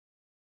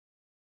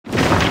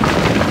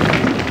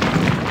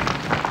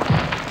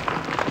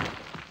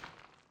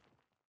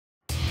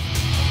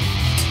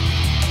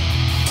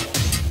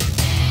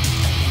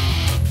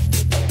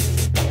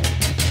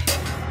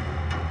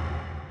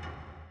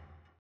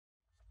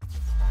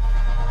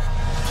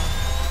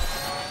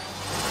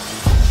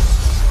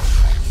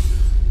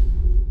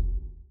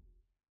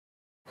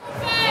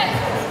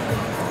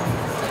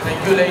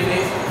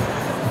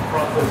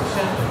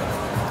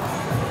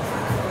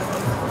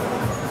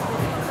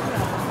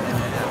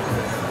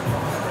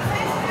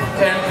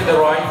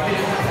right,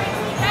 please.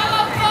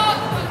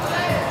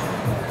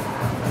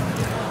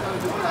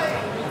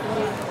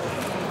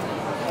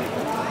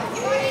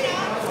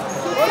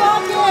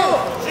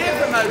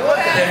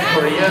 Turn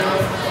to rear.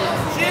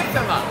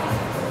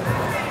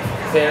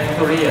 Turn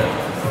to rear.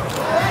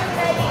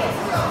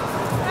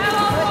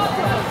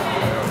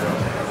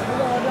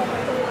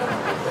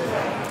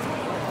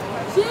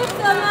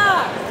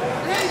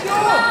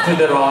 To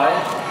the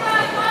right.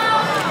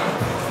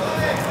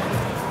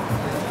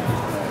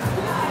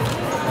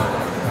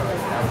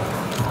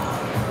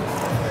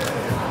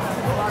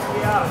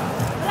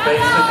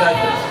 Face to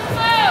judges.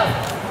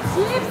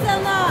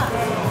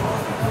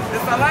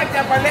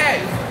 Доставайте, поляй!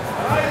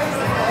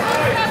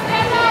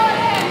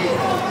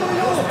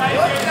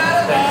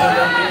 Tento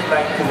ladies,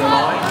 back to the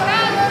line.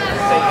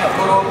 Take a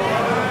photo.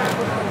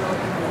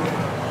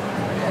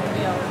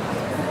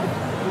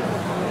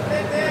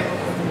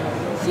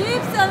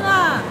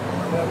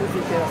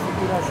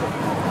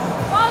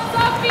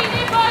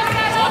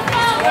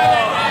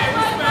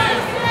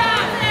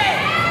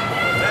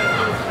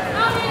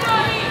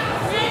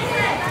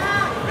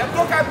 Я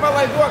только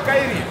полойду, а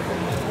Кайри.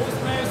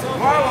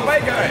 Мало,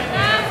 выиграй.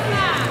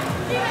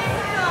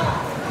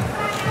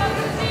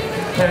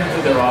 Turn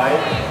to the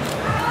right.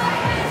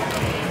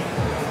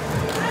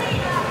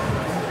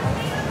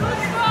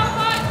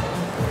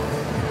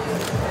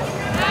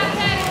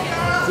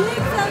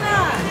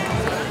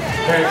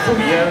 Turn to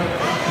rear.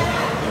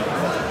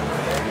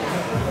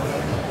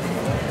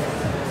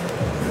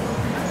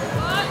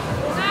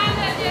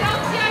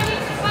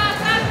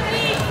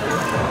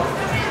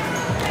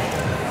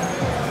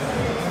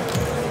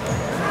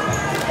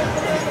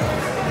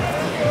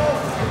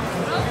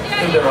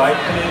 To the right,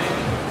 please.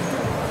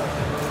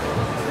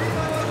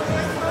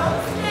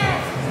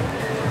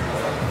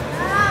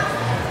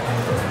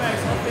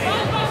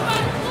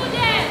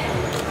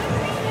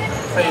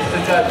 Face the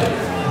judges.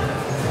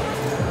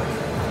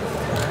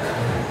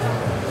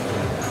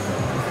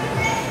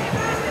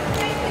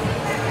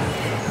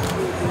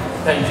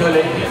 Thank you,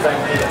 ladies.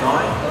 Back to the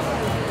line.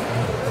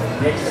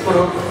 Next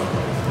group.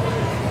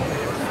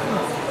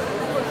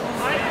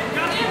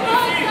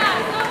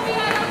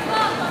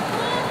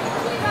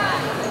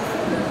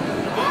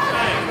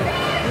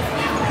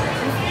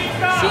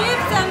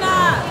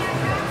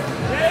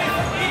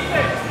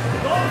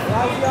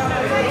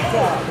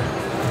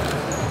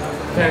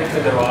 Turn to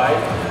the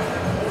right.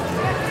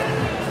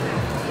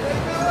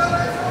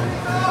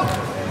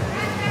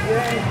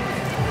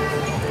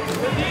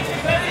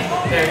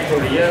 Turn to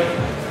rear.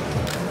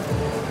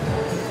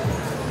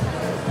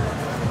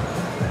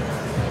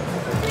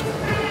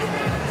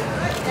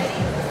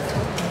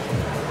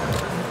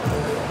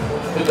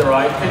 To the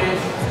right,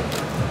 please.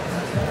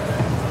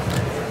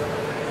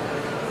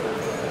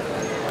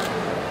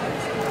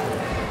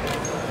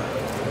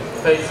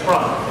 Face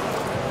front.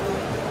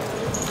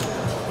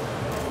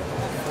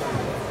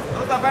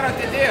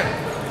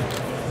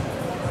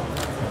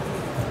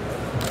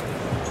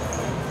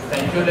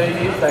 Thank you,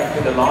 ladies. Back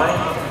to the line.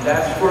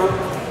 Last group.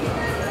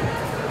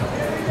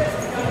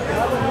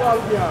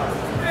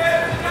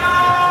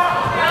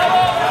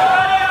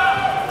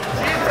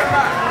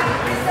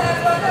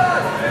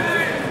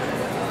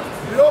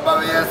 Jobba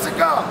med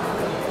Jessica!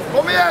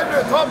 Kom igen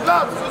nu, ta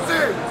plats och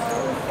syns!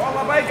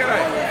 Alla bikare!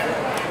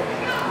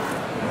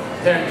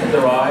 Turn to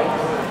the right.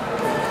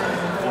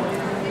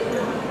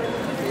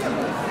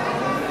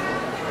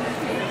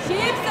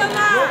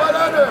 Jobba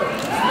där nu!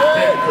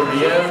 Turn to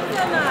rear.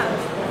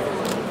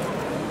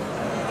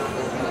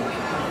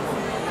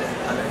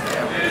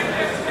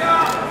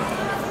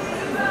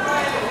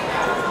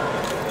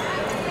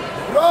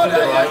 Bra To the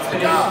där right, Jessica!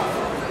 please.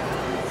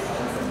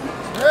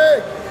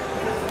 Snyggt!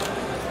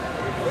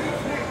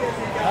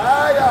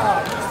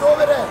 Ja, nu står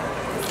vi rätt!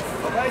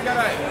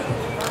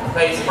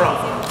 Face front.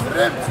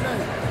 Grymt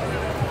snyggt!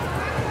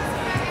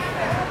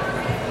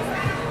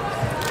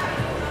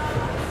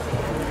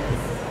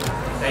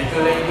 Thank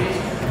you, ladies.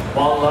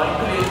 One line,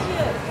 please.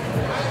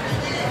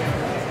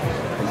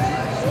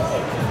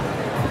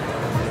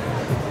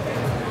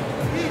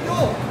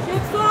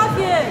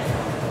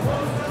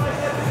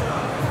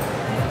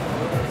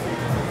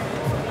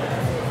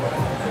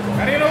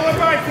 Карина,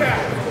 улыбайся!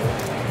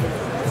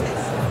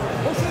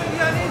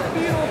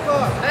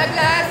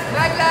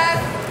 Naglas!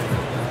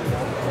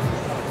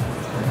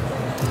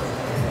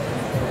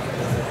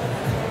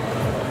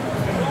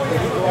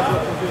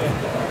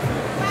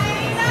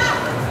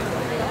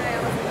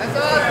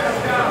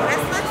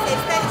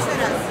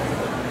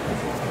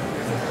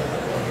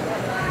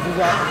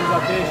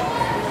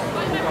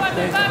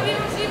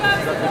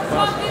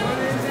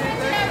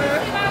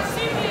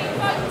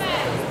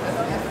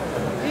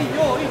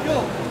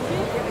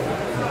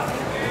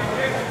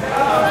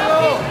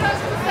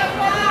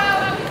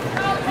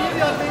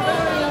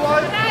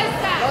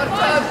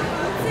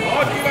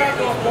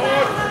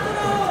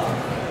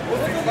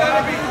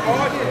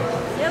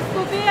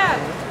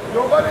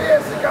 Jobba med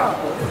Jessica!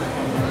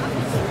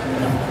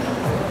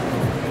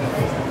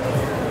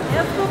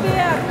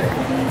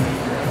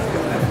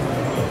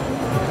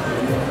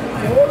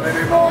 Håller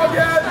i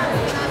magen!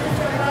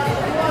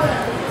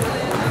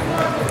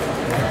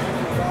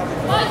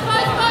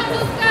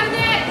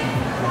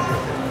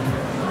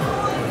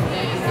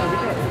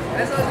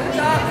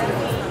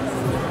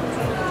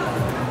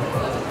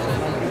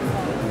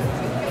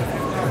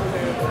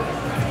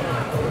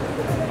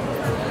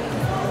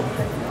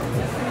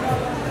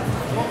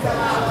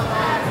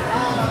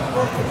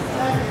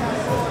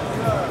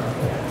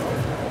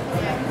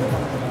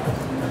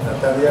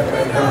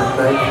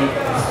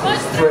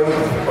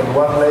 on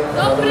one leg,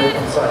 another leg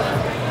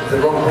inside. It's the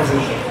wrong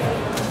position.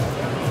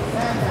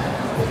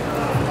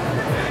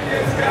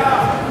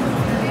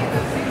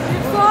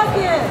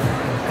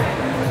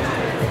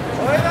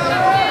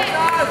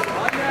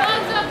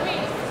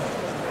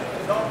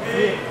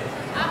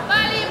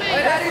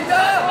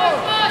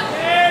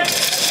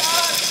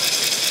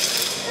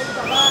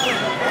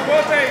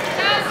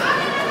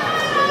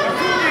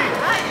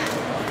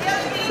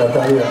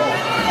 Natalia,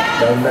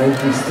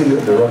 990 is still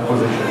in the wrong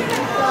position.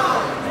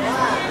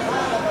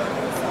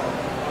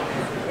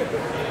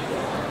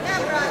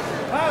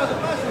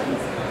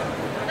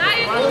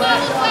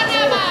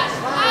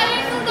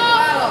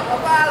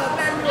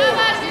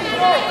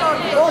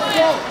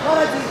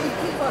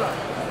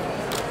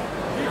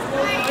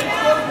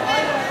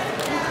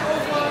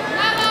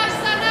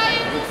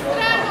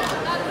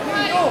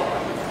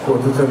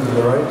 Quarter turn to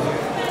the right.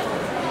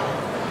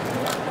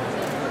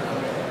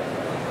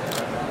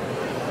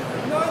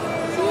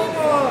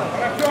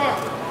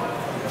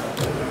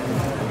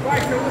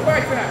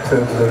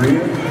 Turn to the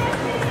rear.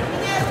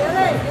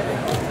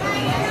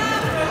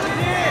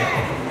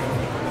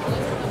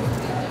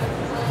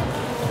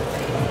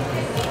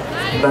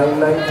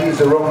 $990 is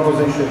the wrong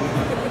position.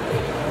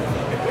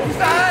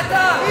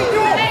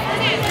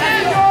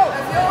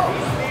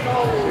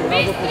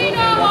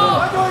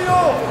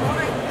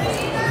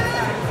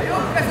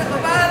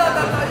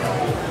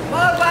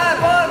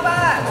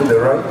 To the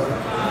right.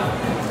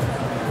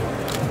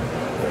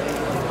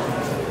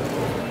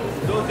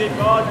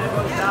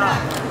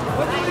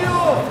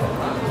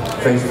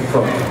 Face to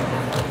front.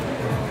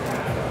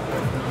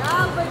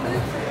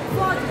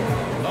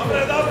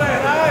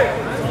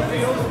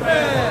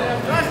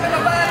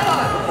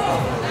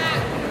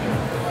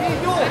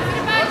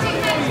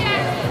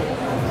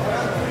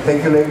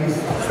 Thank you, ladies.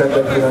 Step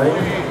back behind.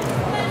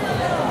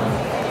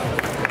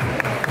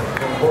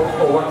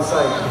 Or one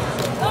side.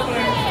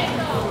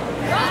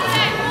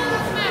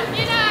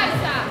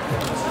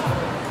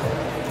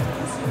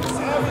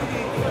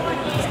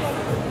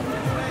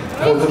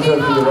 Quarter turn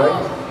to the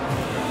right.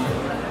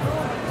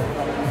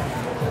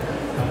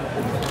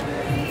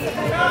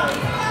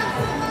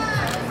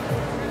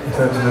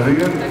 Turn to the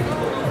rear.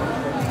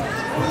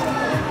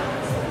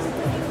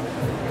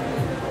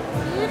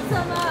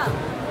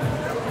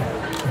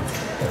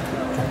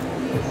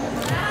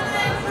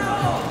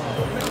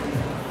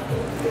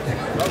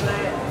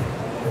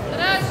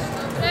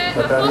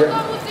 Natalia,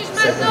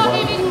 second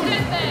one.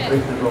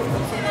 Break the block.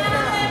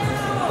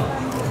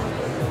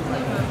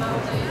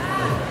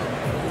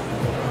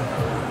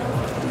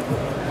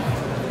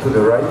 To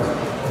the right.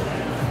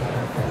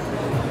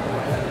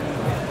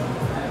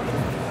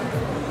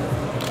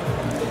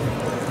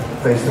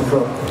 Face to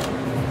front.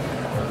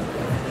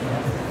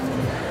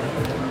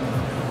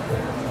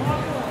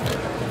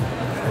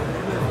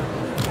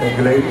 Thank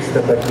you, ladies.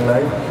 Step back in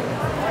line.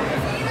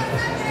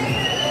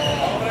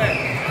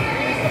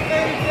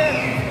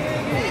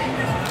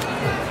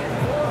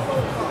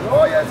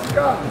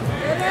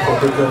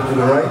 Quarter turn to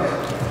the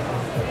right.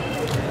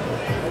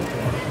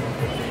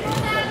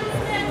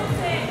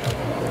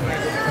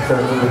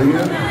 Turn to the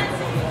rear.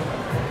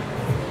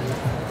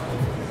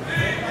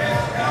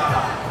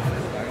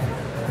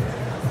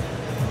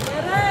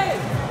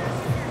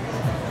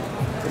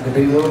 In the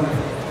middle.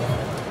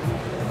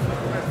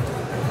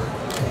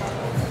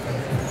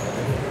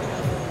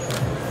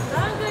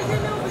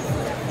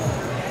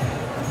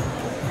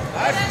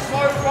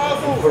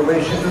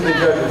 Information to the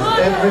judges.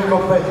 Every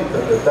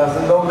competitor that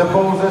doesn't know the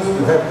poses,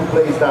 you have to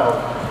place down.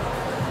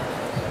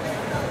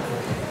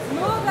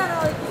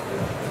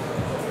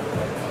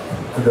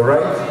 To the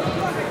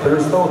right. There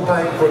is no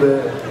time for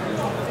the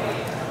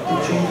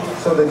teaching,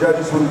 so the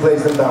judges will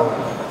place them down.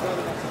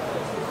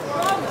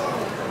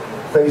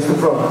 Face to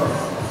front.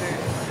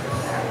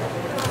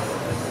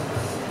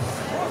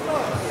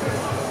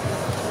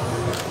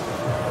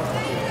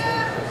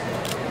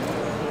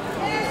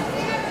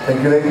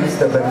 Thank you, ladies.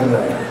 Step back in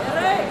line.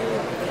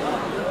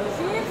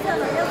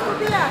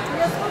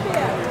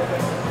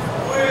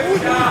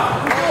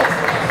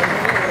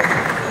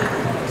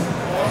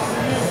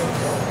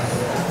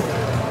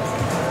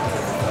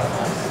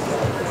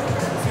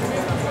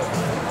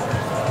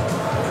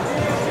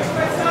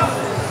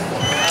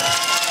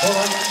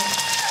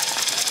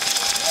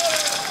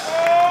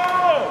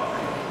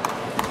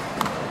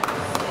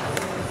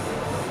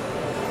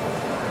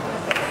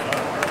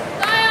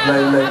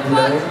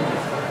 $9.99.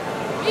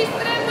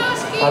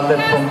 And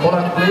then from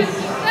Poland, please.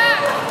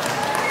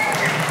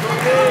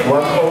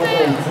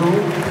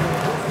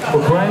 1002.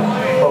 Ukraine.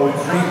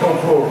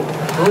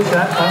 0304.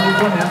 Russia and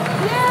Ukraine.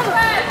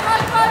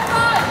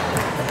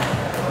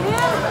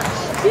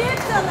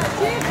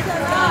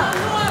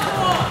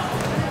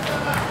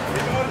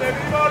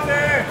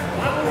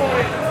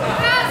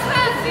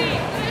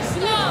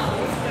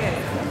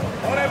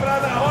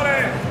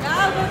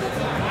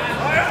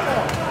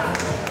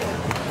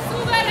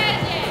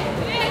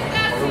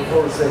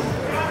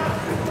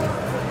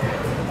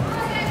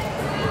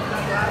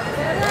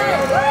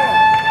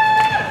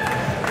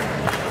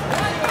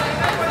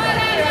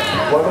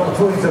 One of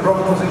two is the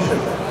wrong position.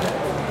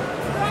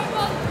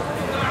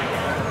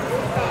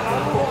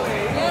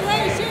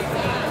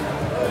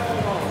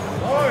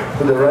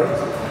 To the right.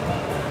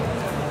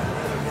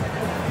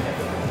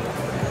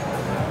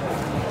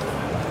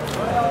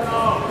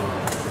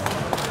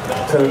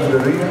 Turn to the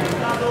rear.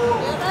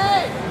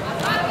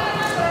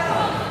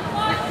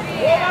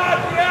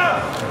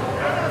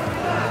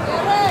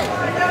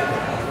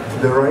 To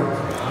the right.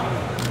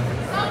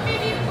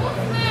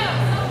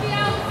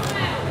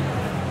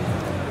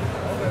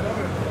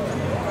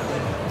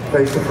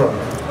 Face the front.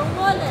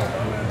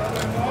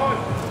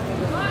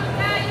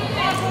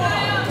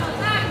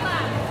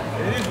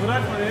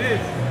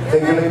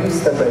 Thank you, ladies.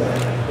 Step back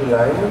in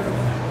line.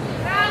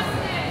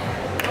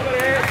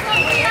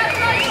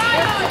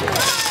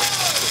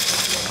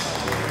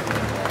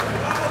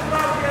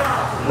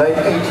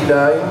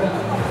 989,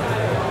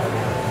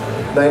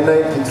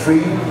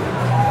 993.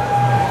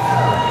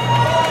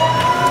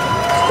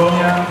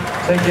 Estonia,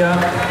 Czechia,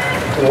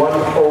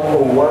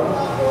 1001,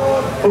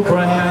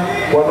 Ukraine,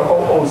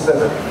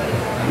 1007.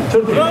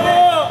 Turkey.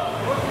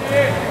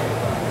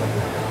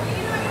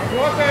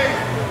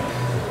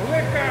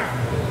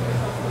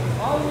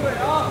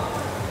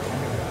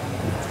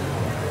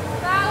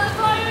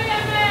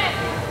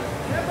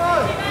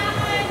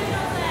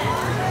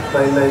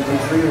 Nine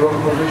 93,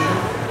 wrong position.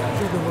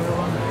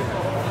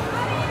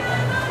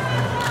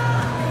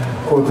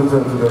 Quarter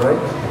turn to the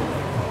right.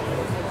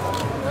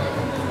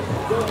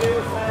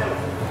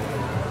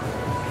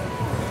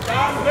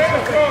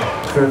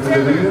 Turn to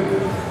the rear.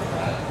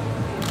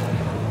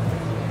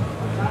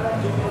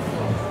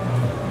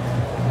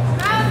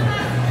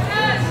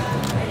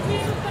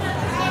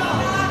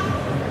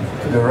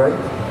 To the right.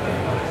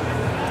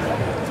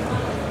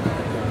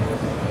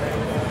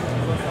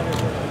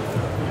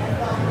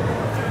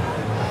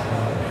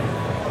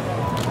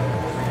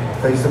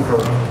 Face the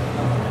front.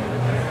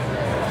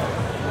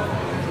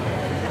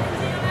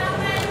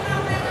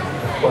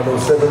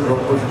 (107)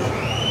 wrong position.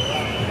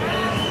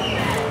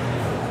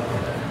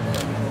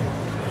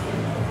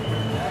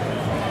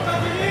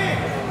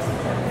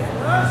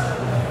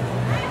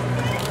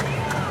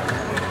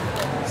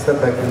 Step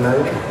back in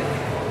line.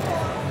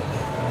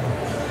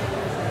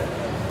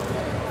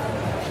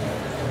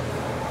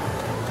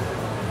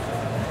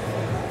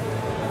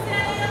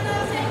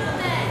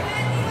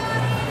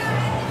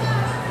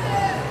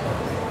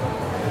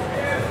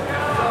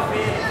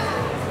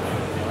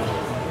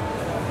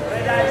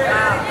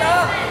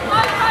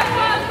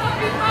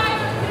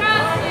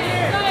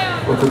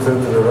 Auto turn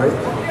to the right.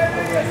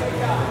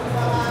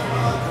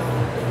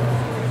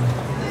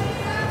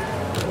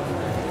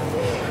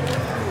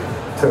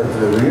 Turn to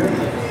the rear.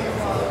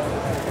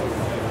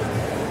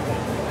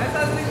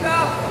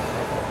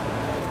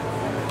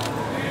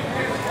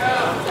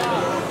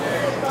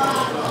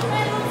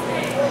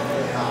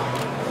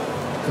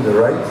 To the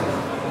right.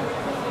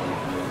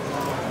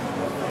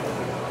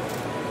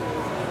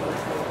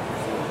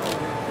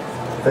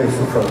 Face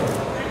the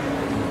front.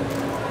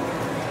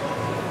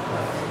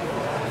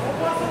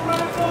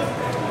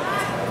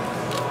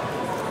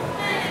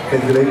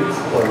 Thank you, ladies.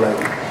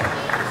 Online.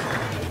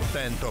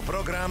 Tento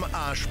program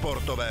a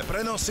športové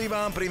prenosy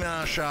vám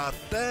prináša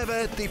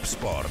TV Tip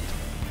Sport.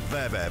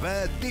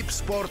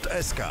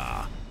 www.tipsport.sk